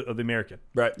friend of the American.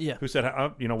 Right. Yeah. Who said,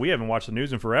 we haven't watched the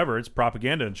news in forever. It's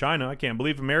propaganda in China. I can't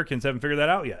believe Americans haven't figured that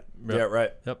out yet. Yeah,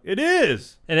 right. Yep. It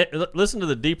is. And listen to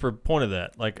the deeper point of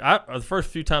that. Like the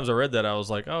first few times I read that, I was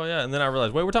like, oh yeah, and then I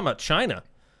realized, wait, we're talking about China.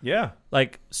 Yeah.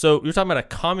 Like, so you're talking about a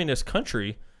communist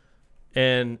country,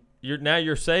 and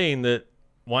you're saying that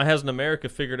why hasn't America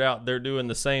figured out they're doing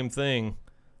the same thing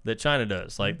that China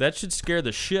does? Like that should scare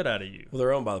the shit out of you. Well,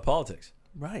 they're owned by the politics.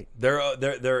 Right. They're owned.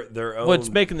 Well, it's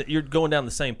making you're going down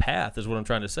the same path is what I'm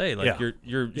trying to say. Like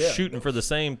you're shooting for the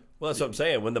same. Well, that's what I'm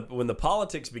saying. When the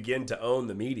politics begin to own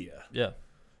the media, Yeah.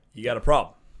 you got a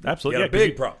problem. Absolutely. You got a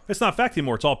big problem. It's not fact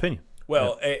anymore. It's all opinion.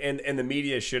 Well, and the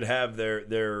media should have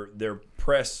their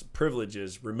press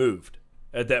privileges removed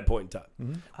at that point in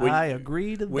time. I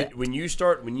agree to that. When you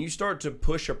start to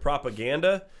push a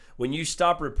propaganda, when you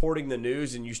stop reporting the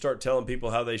news and you start telling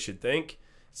people how they should think,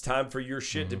 it's time for your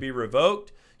shit to be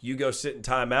revoked. You go sit in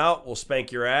timeout. We'll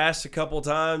spank your ass a couple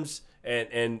times,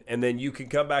 and then you can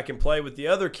come back and play with the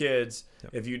other kids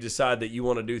if you decide that you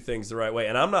want to do things the right way.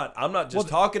 And I'm not just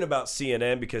talking about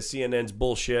CNN because CNN's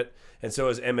bullshit, and so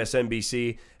is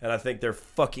MSNBC, and I think they're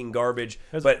fucking garbage.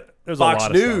 But there's Fox a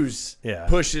lot of News stuff.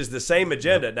 pushes the same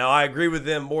agenda. Now I agree with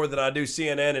them more than I do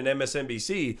CNN and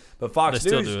MSNBC, but Fox They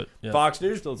still News do it. Yeah. Fox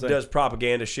News does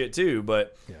propaganda shit too.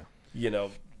 But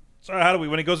So how do we?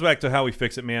 When it goes back to how we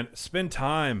fix it, man, spend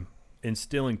time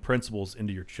instilling principles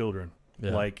into your children.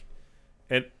 Yeah.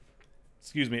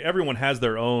 Everyone has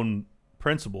their own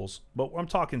principles, but I'm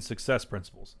talking success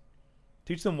principles.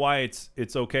 Teach them why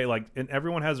it's okay. And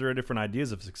everyone has their different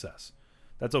ideas of success.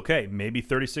 That's okay. Maybe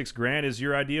 36 grand is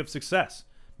your idea of success.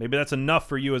 Maybe that's enough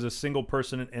for you as a single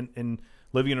person and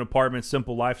living in an apartment,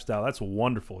 simple lifestyle. That's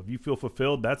wonderful. If you feel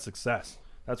fulfilled, that's success.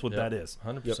 That's what that is.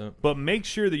 100%. But make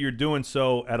sure that you're doing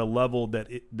so at a level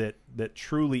that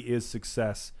truly is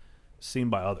success seen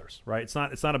by others, right? It's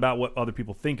not about what other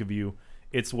people think of you.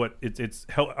 It's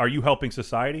are you helping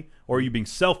society or are you being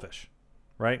selfish,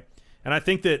 right? And I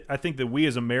think that we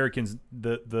as Americans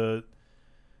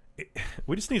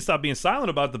we just need to stop being silent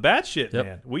about the bad shit,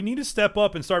 man. We need to step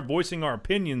up and start voicing our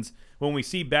opinions when we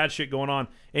see bad shit going on.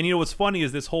 And you know what's funny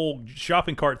is this whole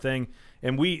shopping cart thing.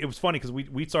 And it was funny because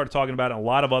we started talking about it. And a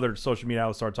lot of other social media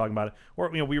outlets started talking about it. Or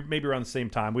we were maybe around the same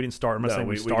time. We didn't start. I'm not saying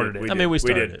we started it. We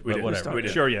started it. But whatever. We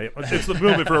did. Sure, yeah. It's the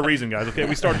movement for a reason, guys. Okay,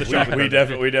 we started the shopping. We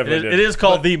definitely did. It is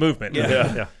called the movement.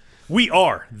 Yeah. We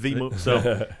are the movement.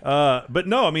 So, but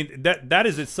no, I mean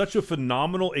it's such a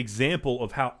phenomenal example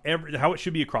of how it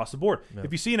should be across the board. Yeah.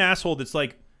 If you see an asshole that's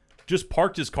like just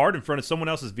parked his car in front of someone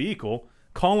else's vehicle,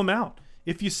 call him out.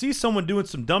 If you see someone doing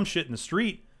some dumb shit in the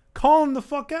street, call him the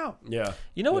fuck out. Yeah.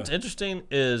 You know what's interesting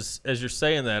is as you're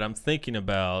saying that, I'm thinking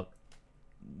about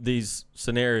these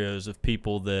scenarios of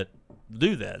people that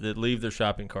do that leave their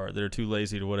shopping cart, that are too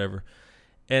lazy to whatever,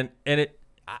 and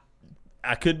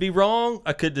I could be wrong.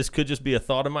 This could just be a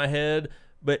thought in my head,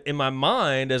 but in my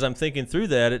mind, as I'm thinking through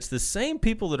that, it's the same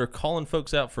people that are calling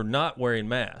folks out for not wearing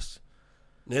masks.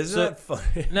 Isn't that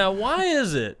funny? Now, why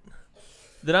is it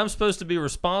that I'm supposed to be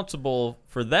responsible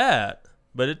for that,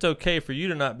 but it's okay for you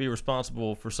to not be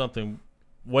responsible for something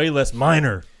way less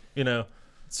minor,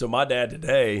 So my dad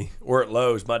today, we're at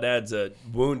Lowe's. My dad's a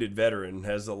wounded veteran,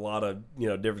 has a lot of,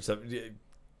 different stuff,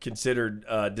 considered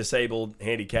disabled,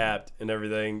 handicapped and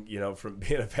everything, from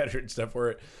being a veteran and stuff.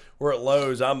 We're at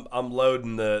Lowe's. I'm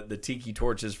loading the tiki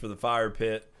torches for the fire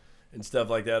pit and stuff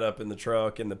like that up in the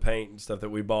truck and the paint and stuff that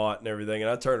we bought and everything. And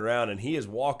I turn around and he is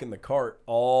walking the cart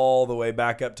all the way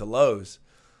back up to Lowe's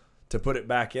to put it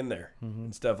back in there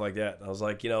and stuff like that. And I was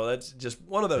like, that's just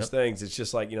one of those things. It's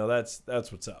just like, that's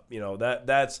what's up.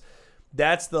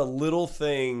 That's the little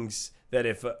things that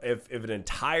if an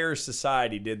entire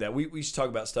society did that, we used to talk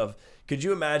about stuff. Could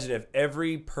you imagine if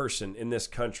every person in this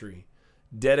country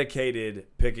dedicated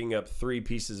picking up 3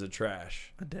 pieces of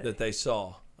trash that they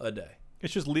saw a day?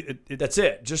 It's just that's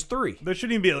it, just 3. There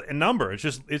shouldn't even be a number. It's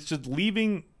just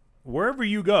leaving wherever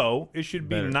you go. It should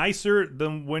be nicer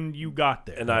than when you got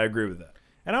there. And I agree with that.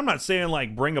 And I'm not saying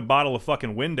like bring a bottle of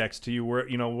fucking Windex to you where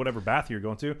whatever bath you're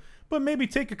going to, but maybe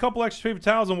take a couple extra paper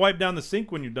towels and wipe down the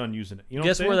sink when you're done using it.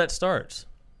 Guess where that starts?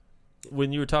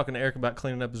 When you were talking to Eric about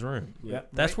cleaning up his room. Yeah,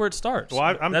 that's where it starts.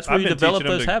 Well, that's where you develop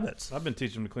those habits. I've been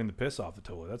teaching him to clean the piss off the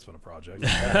toilet. That's been a project.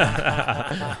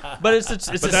 But it's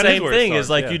the same thing. It's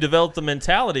like you develop the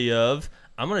mentality of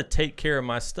I'm going to take care of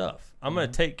my stuff. I'm going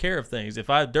to take care of things. If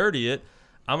I dirty it,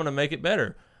 I'm going to make it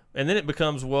better. And then it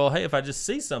becomes, well, hey, if I just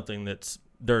see something that's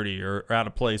dirty or out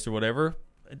of place or whatever,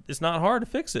 it's not hard to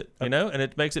fix it, and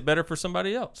it makes it better for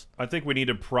somebody else. I think we need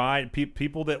to pride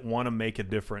people that want to make a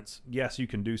difference. Yes, you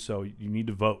can do so. You need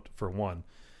to vote, for one.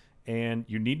 And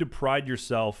you need to pride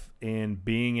yourself in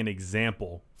being an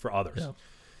example for others.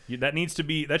 Yeah.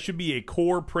 That should be a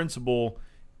core principle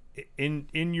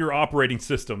in your operating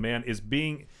system, man, is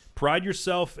pride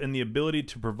yourself in the ability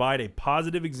to provide a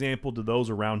positive example to those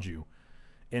around you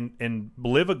and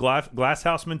live a glass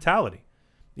house mentality.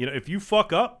 If you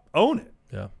fuck up, own it.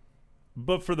 Yeah.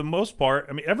 But for the most part,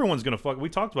 I mean, everyone's going to fuck. We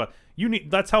talked about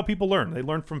that's how people learn. They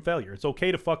learn from failure. It's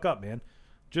okay to fuck up, man.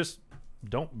 Just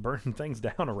don't burn things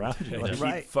down around you. Like,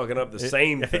 keep fucking up the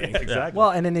same thing. Exactly. Well,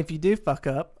 and then if you do fuck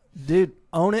up, dude,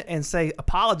 own it and say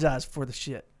apologize for the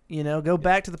shit. Go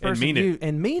back to the person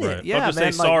and mean it. Yeah, don't just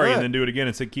say sorry and then do it again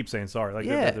and keep saying sorry. Like,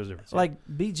 there's a difference. Like,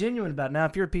 be genuine about it. Now,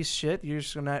 if you're a piece of shit,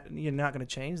 you're not going to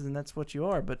change. Then that's what you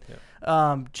are. But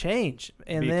change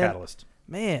and be a catalyst.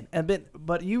 Man,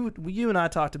 but you and I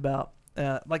talked about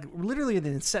like literally the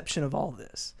inception of all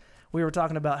this. We were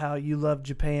talking about how you love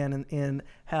Japan and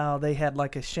how they had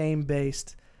like a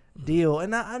shame-based deal.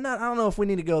 And I don't know if we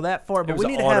need to go that far, but we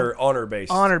need to have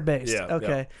honor-based. Honor-based. Yeah,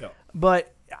 okay. Yeah.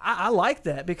 But I like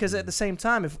that because at the same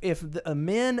time, if the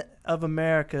men of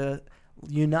America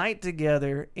unite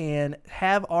together and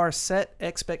have our set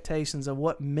expectations of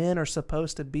what men are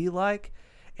supposed to be like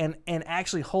and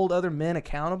actually hold other men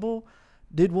accountable,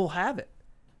 dude, we'll have it.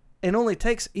 It only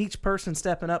takes each person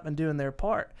stepping up and doing their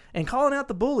part and calling out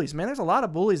the bullies. Man, there's a lot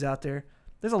of bullies out there.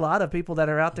 There's a lot of people that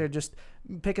are out there just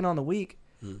picking on the weak.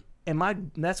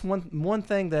 And that's one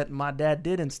thing that my dad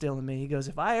did instill in me. He goes,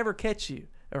 if I ever catch you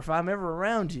or if I'm ever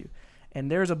around you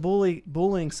and there's a bully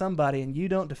bullying somebody and you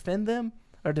don't defend them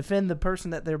or defend the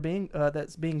person that they're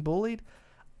that's being bullied,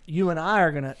 you and I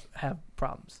are going to have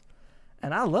problems.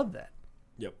 And I love that.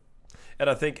 Yep. And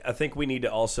I think we need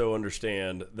to also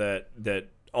understand that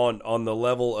on the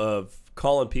level of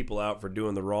calling people out for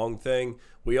doing the wrong thing,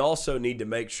 we also need to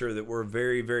make sure that we're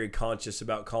very, very conscious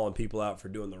about calling people out for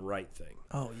doing the right thing.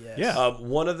 Oh, yes. Yeah.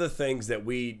 One of the things that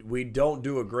we don't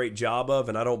do a great job of,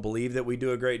 and I don't believe that we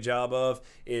do a great job of,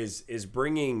 is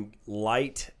bringing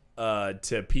light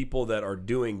to people that are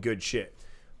doing good shit.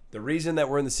 The reason that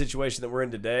we're in the situation that we're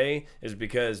in today is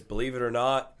because, believe it or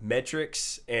not,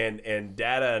 metrics and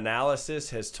data analysis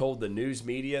has told the news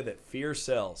media that fear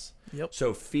sells. Yep.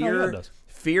 So fear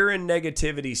and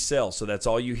negativity sell. So that's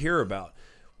all you hear about.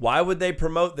 Why would they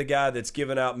promote the guy that's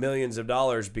giving out millions of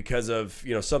dollars because of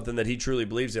something that he truly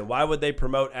believes in? Why would they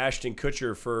promote Ashton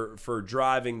Kutcher for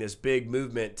driving this big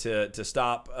movement to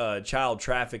stop child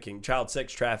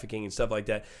sex trafficking and stuff like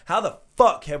that? How the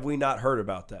fuck have we not heard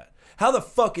about that? How the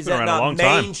fuck is that not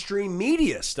mainstream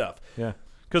media stuff? Yeah,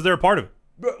 because they're a part of it.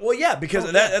 Well, yeah,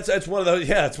 because that's one of those.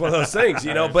 Yeah, it's one of those things,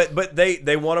 But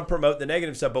they want to promote the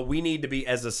negative stuff. But we need to be,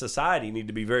 as a society, need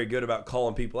to be very good about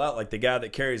calling people out, like the guy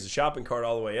that carries the shopping cart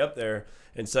all the way up there,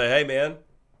 and say, "Hey, man,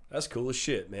 that's cool as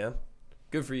shit, man.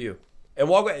 Good for you." And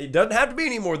walk away. It doesn't have to be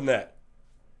any more than that.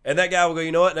 And that guy will go,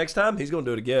 you know what? Next time he's going to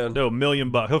do it again. Do $1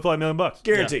 million. He'll fly $1 million.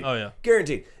 Guaranteed. Yeah. Oh, yeah.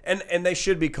 Guaranteed. And they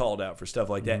should be called out for stuff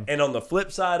like that. And on the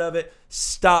flip side of it,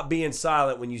 stop being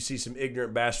silent when you see some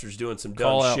ignorant bastards doing some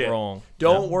dumb shit. Call out wrong.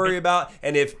 Don't worry about.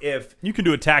 And if you can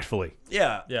do it tactfully.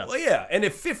 Yeah. Yeah. Well, yeah. And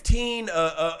if 15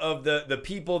 of the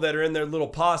people that are in their little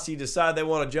posse decide they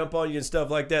want to jump on you and stuff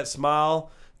like that,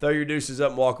 smile, throw your deuces up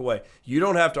and walk away. You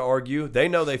don't have to argue. They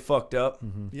know they fucked up.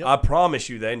 Yep. I promise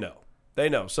you they know. They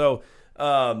know. So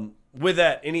with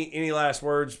that, any last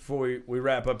words before we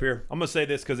wrap up here? I'm going to say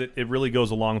this because it really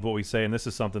goes along with what we say, and this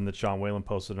is something that Sean Whalen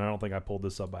posted, and I don't think I pulled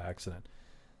this up by accident.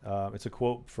 It's a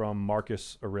quote from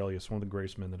Marcus Aurelius, one of the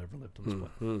greatest men that ever lived on this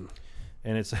planet.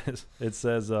 And it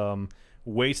says,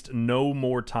 waste no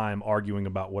more time arguing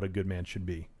about what a good man should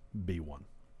be. Be one.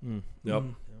 Yep.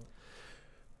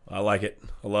 I like it.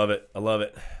 I love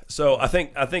it. So I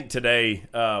think today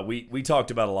we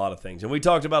talked about a lot of things,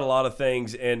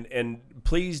 and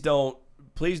please don't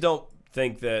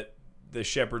think that the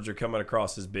shepherds are coming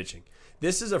across as bitching.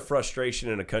 This is a frustration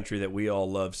in a country that we all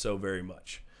love so very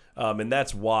much, and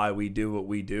that's why we do what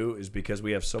we do, is because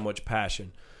we have so much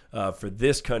passion for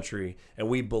this country, and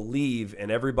we believe in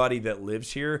everybody that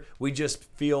lives here. We just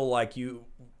feel like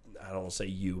I don't want to say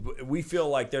you, but we feel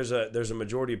like there's a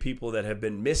majority of people that have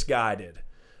been misguided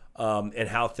in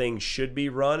how things should be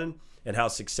run and how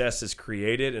success is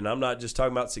created. And I'm not just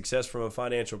talking about success from a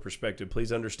financial perspective.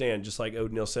 Please understand, just like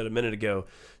O'Neal said a minute ago,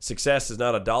 success is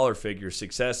not a dollar figure.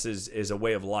 Success is a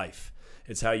way of life.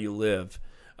 It's how you live.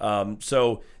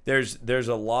 So there's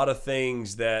a lot of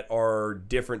things that are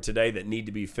different today that need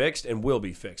to be fixed and will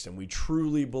be fixed. And we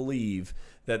truly believe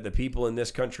that the people in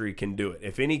this country can do it.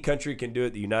 If any country can do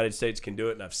it, the United States can do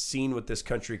it. And I've seen what this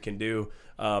country can do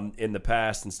in the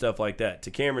past and stuff like that.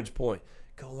 To Cameron's point,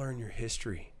 go learn your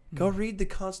history. Go read the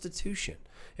Constitution.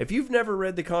 If you've never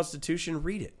read the Constitution,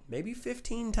 read it. Maybe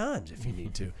 15 times if you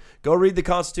need to. Go read the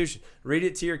Constitution. Read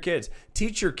it to your kids.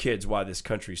 Teach your kids why this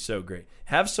country is so great.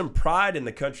 Have some pride in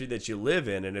the country that you live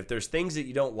in. And if there's things that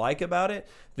you don't like about it,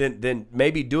 then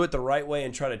maybe do it the right way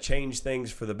and try to change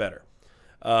things for the better.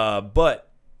 But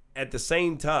at the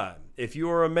same time, if you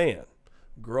are a man,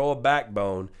 grow a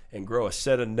backbone and grow a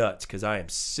set of nuts, because I am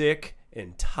sick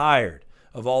and tired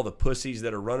of all the pussies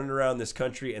that are running around this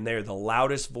country, and they are the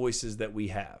loudest voices that we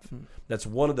have. That's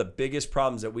one of the biggest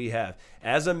problems that we have.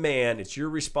 As a man, it's your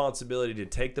responsibility to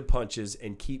take the punches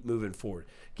and keep moving forward.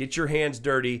 Get your hands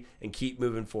dirty and keep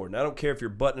moving forward. And I don't care if you're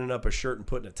buttoning up a shirt and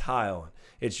putting a tie on.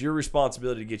 It's your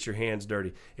responsibility to get your hands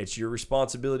dirty. It's your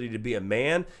responsibility to be a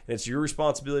man, and it's your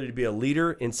responsibility to be a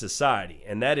leader in society.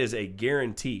 And that is a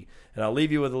guarantee. And I'll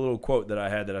leave you with a little quote that I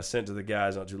had that I sent to the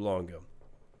guys not too long ago.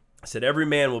 I said, every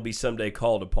man will be someday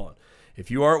called upon. If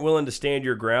you aren't willing to stand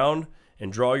your ground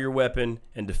and draw your weapon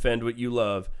and defend what you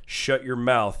love, shut your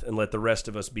mouth and let the rest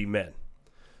of us be men.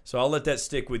 So I'll let that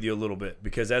stick with you a little bit,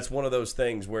 because that's one of those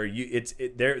things where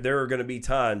there are going to be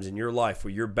times in your life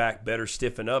where your back better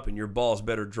stiffen up and your balls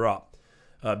better drop,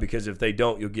 because if they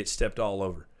don't, you'll get stepped all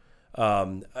over.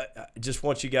 I just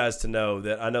want you guys to know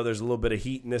that I know there's a little bit of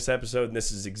heat in this episode, and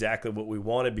this is exactly what we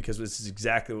wanted, because this is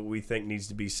exactly what we think needs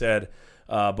to be said.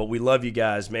 But we love you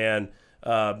guys, man.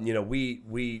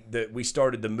 We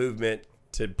started the movement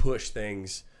to push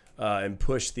things and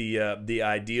push the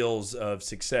ideals of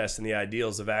success and the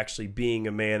ideals of actually being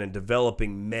a man and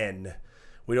developing men.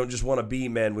 We don't just want to be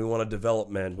men; we want to develop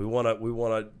men. We want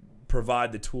to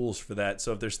provide the tools for that.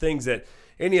 So if there's things that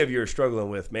any of you are struggling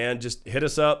with, man, just hit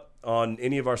us up on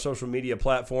any of our social media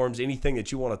platforms. Anything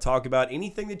that you want to talk about,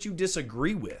 anything that you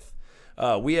disagree with.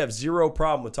 We have zero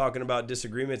problem with talking about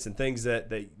disagreements and things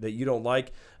that you don't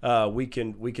like. We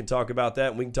can talk about that,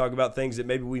 and we can talk about things that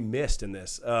maybe we missed in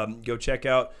this. Go check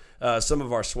out some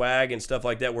of our swag and stuff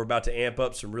like that. We're about to amp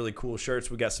up some really cool shirts.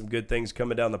 We got some good things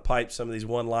coming down the pipe. Some of these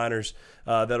one-liners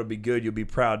that'll be good. You'll be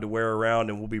proud to wear around,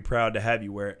 and we'll be proud to have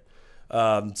you wear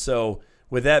it. So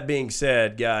with that being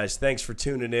said, guys, thanks for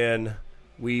tuning in.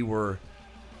 We were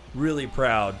really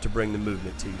proud to bring the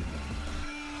movement to you.